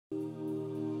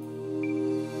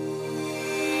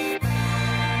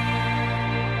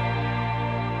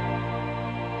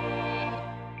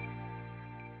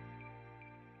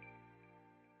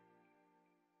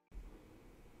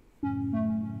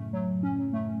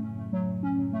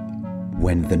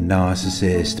When the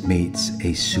narcissist meets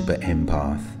a super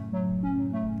empath.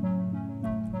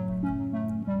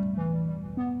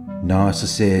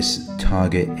 Narcissists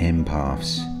target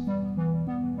empaths.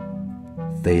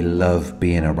 They love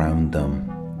being around them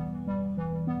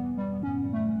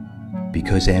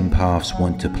because empaths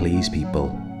want to please people,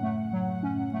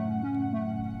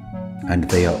 and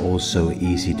they are also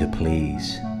easy to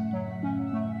please.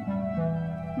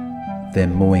 They're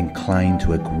more inclined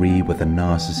to agree with the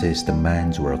narcissist's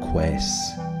demands or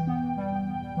requests.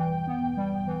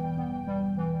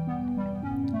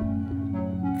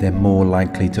 They're more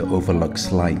likely to overlook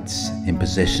slights,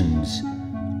 impositions,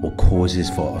 or causes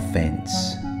for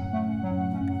offense.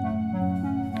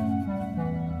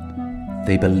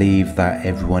 They believe that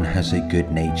everyone has a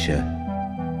good nature.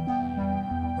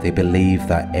 They believe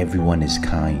that everyone is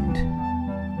kind.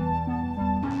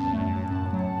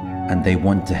 And they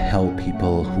want to help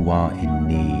people who are in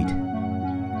need,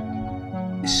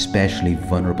 especially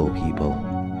vulnerable people,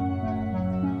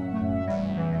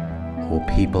 or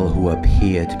people who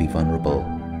appear to be vulnerable.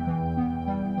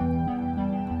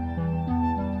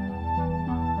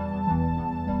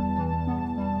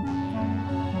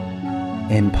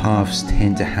 Empaths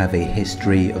tend to have a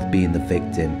history of being the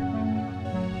victim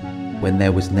when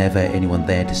there was never anyone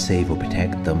there to save or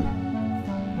protect them.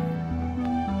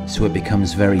 So it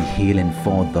becomes very healing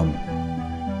for them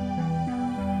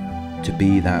to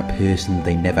be that person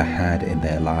they never had in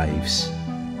their lives,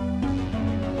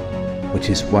 which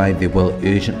is why they will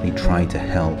urgently try to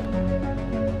help.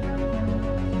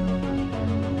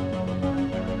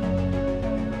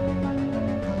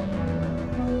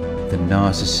 The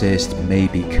narcissist may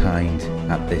be kind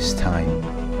at this time,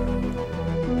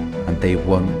 and they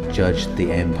won't judge the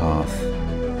empath,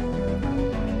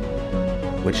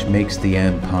 which makes the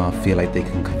empath feel like they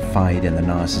can confide in the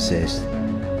narcissist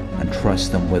and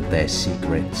trust them with their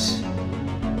secrets.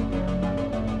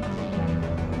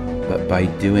 But by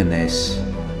doing this,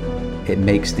 it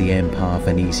makes the empath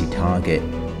an easy target.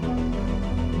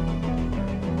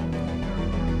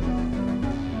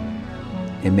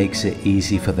 It makes it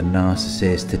easy for the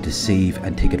narcissist to deceive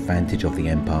and take advantage of the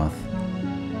empath,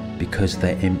 because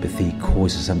their empathy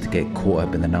causes them to get caught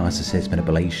up in the narcissist's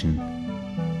manipulation.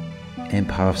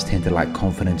 Empaths tend to lack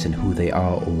confidence in who they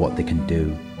are or what they can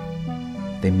do.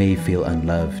 They may feel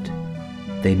unloved.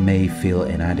 They may feel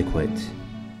inadequate.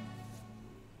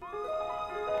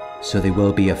 So they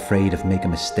will be afraid of making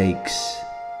mistakes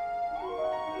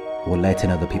or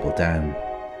letting other people down,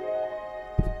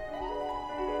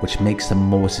 which makes them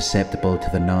more susceptible to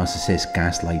the narcissist's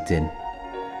gaslighting,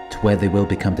 to where they will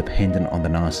become dependent on the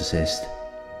narcissist.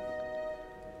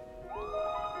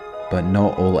 But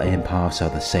not all empaths are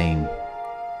the same.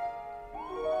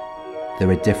 There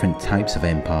are different types of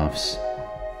empaths,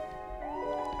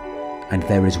 and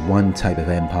there is one type of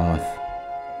empath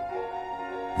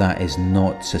that is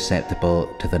not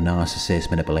susceptible to the narcissist's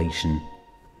manipulation,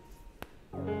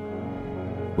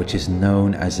 which is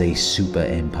known as a super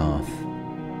empath.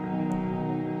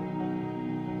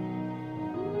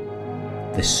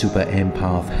 The super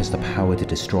empath has the power to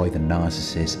destroy the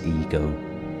narcissist's ego.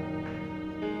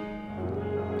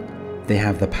 They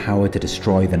have the power to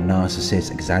destroy the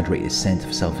narcissist's exaggerated sense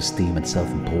of self-esteem and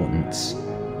self-importance,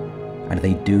 and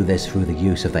they do this through the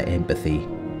use of their empathy.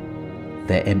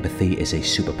 Their empathy is a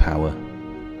superpower.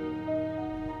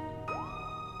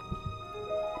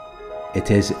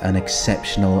 It is an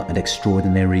exceptional and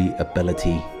extraordinary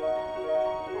ability.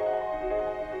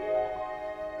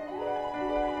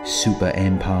 Super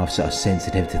empaths are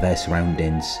sensitive to their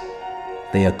surroundings.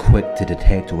 They are quick to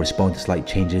detect or respond to slight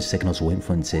changes, signals, or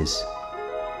influences.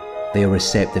 They are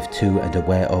receptive to and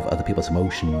aware of other people's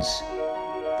emotions.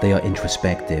 They are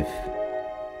introspective.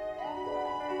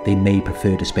 They may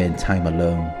prefer to spend time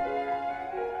alone,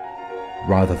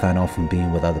 rather than often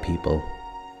being with other people.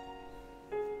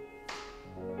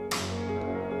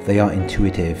 They are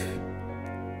intuitive,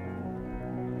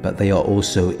 but they are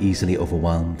also easily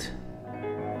overwhelmed.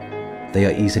 They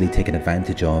are easily taken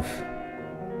advantage of.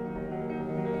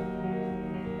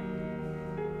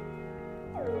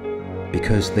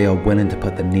 Because they are willing to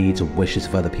put the needs or wishes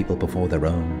of other people before their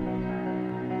own.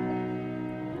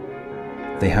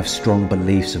 They have strong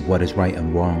beliefs of what is right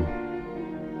and wrong,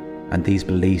 and these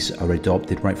beliefs are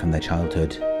adopted right from their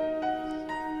childhood.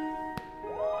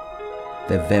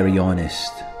 They're very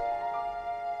honest.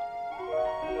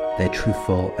 They're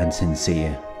truthful and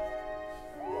sincere.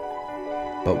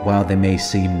 But while they may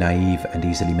seem naive and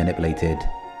easily manipulated,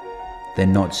 they're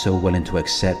not so willing to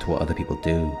accept what other people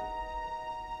do.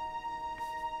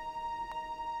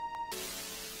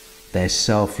 Their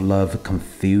self-love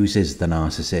confuses the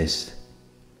narcissist.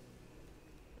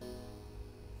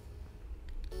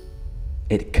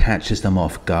 it catches them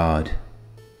off guard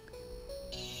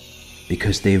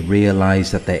because they realize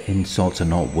that their insults are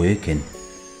not working.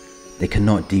 They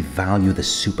cannot devalue the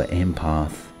super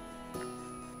empath.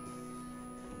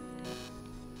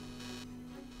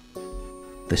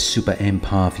 The super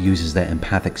empath uses their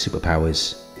empathic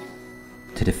superpowers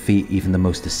to defeat even the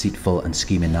most deceitful and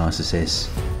scheming narcissists.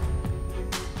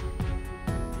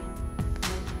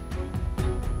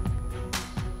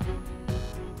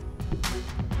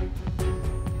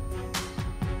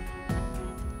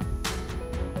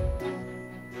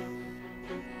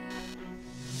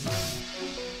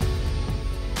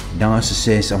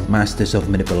 Narcissists are masters of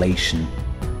manipulation.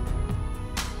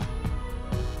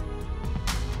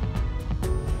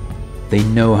 They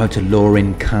know how to lure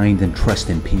in kind and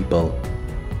trusting people,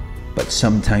 but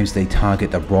sometimes they target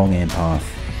the wrong empath.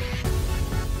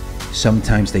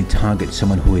 Sometimes they target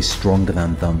someone who is stronger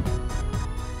than them,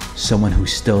 someone who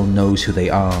still knows who they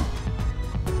are,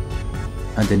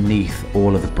 underneath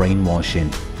all of the brainwashing,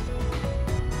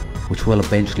 which will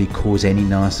eventually cause any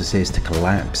narcissist to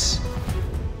collapse.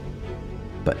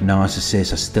 But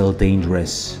narcissists are still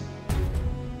dangerous,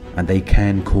 and they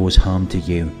can cause harm to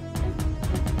you.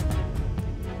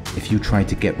 If you try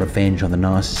to get revenge on the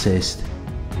narcissist,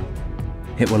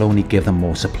 it will only give them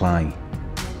more supply.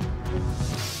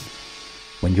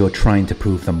 When you're trying to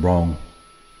prove them wrong,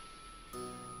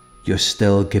 you're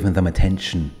still giving them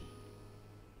attention.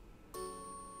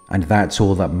 And that's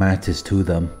all that matters to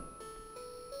them.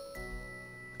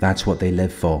 That's what they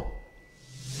live for.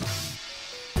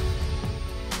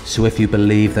 So if you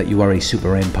believe that you are a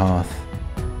super empath,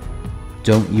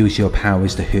 don't use your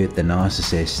powers to hurt the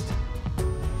narcissist.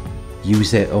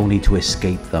 Use it only to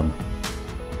escape them.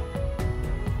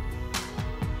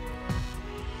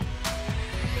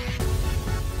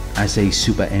 As a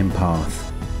super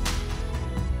empath,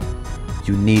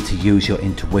 you need to use your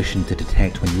intuition to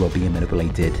detect when you are being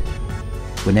manipulated.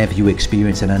 Whenever you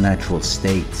experience an unnatural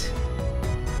state,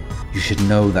 you should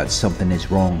know that something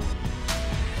is wrong.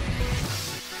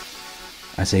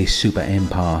 As a super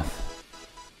empath,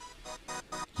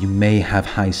 you may have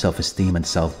high self-esteem and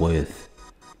self-worth,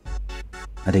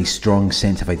 and a strong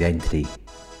sense of identity.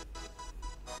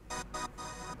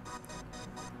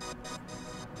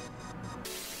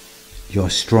 Your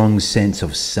strong sense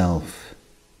of self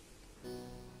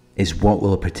is what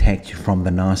will protect you from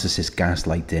the narcissist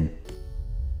gaslighting.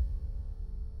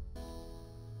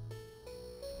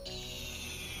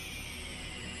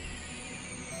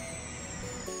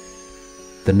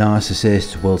 The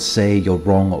narcissist will say you're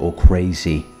wrong or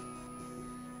crazy,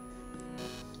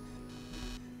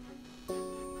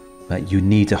 but you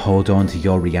need to hold on to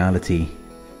your reality,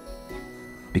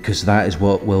 because that is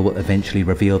what will eventually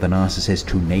reveal the narcissist's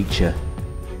true nature.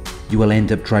 You will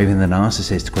end up driving the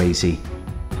narcissist crazy.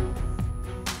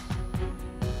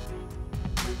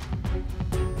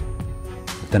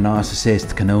 The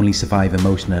narcissist can only survive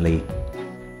emotionally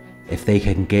if they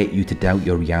can get you to doubt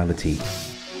your reality.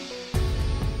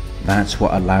 That's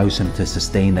what allows them to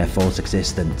sustain their false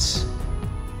existence.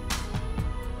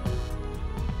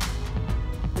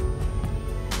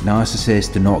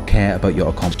 Narcissists do not care about your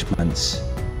accomplishments.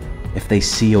 If they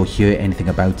see or hear anything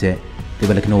about it, they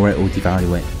will ignore it or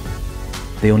devalue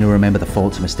it. They only remember the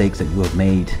faults and mistakes that you have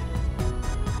made,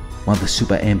 while the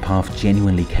super empath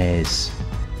genuinely cares.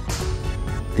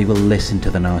 They will listen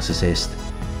to the narcissist,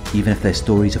 even if their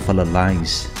stories are full of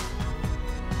lies.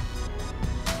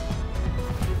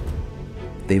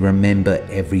 They remember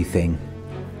everything.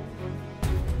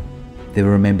 They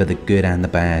remember the good and the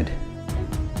bad,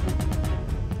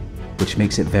 which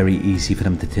makes it very easy for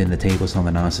them to turn the tables on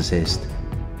the narcissist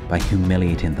by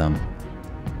humiliating them.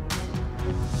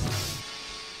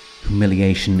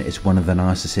 Humiliation is one of the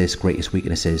narcissist's greatest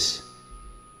weaknesses.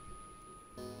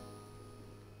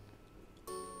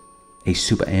 A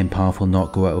super empath will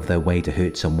not go out of their way to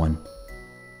hurt someone.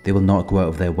 They will not go out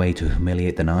of their way to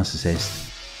humiliate the narcissist.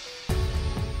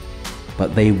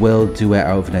 But they will do it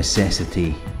out of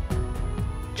necessity,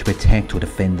 to protect or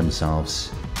defend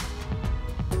themselves.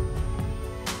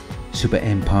 Super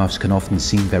empaths can often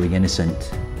seem very innocent,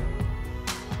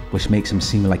 which makes them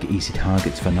seem like easy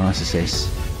targets for narcissists.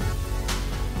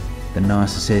 The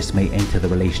narcissist may enter the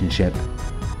relationship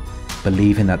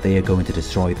believing that they are going to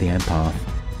destroy the empath,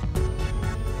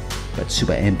 but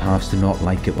super empaths do not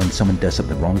like it when someone does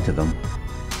something wrong to them.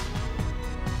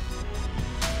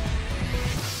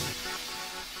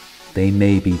 They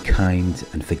may be kind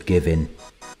and forgiving.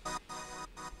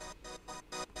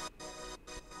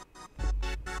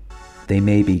 They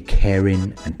may be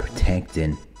caring and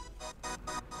protecting.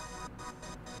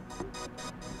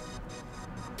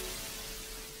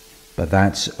 But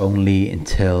that's only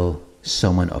until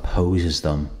someone opposes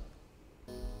them.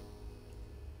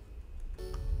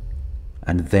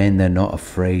 And then they're not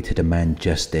afraid to demand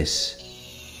justice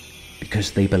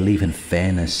because they believe in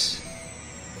fairness.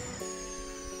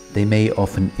 They may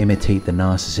often imitate the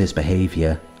narcissist's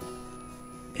behavior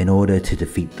in order to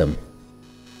defeat them,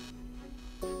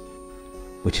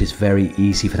 which is very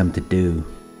easy for them to do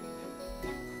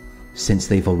since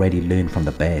they've already learned from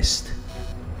the best.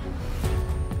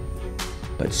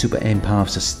 But super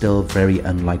empaths are still very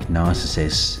unlike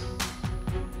narcissists.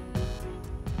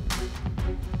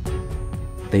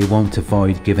 They won't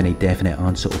avoid giving a definite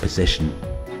answer or position.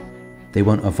 They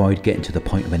won't avoid getting to the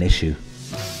point of an issue.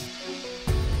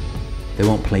 They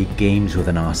won't play games with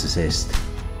a narcissist.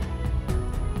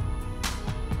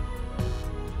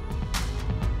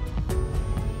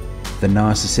 The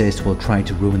narcissist will try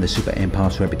to ruin the super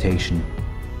empath's reputation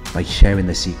by sharing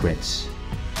their secrets,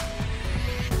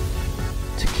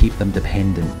 to keep them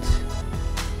dependent,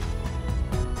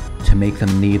 to make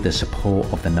them need the support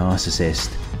of the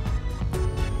narcissist.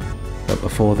 But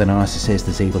before the narcissist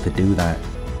is able to do that,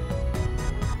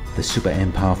 the super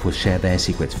empath will share their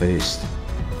secrets first.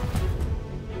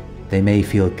 They may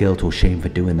feel guilt or shame for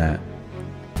doing that,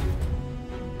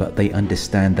 but they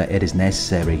understand that it is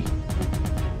necessary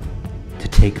to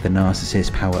take the narcissist's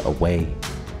power away,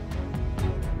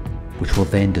 which will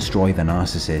then destroy the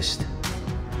narcissist.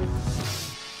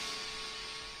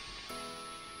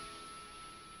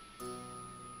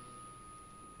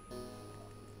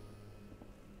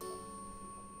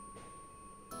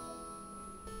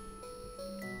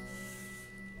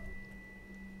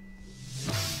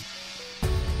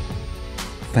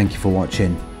 Thank you for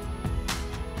watching.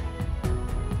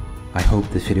 I hope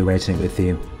this video resonated with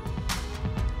you.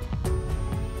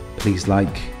 Please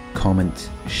like, comment,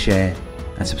 share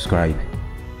and subscribe.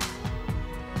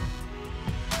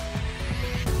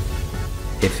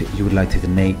 If you would like to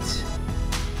donate,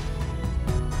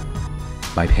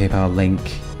 my PayPal link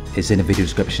is in the video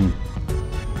description.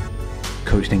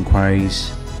 Coaching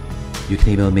inquiries, you can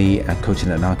email me at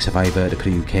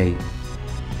coaching@narcsurvivor.co.uk.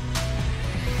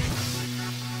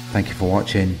 Thank you for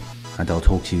watching, and I'll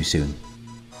talk to you soon.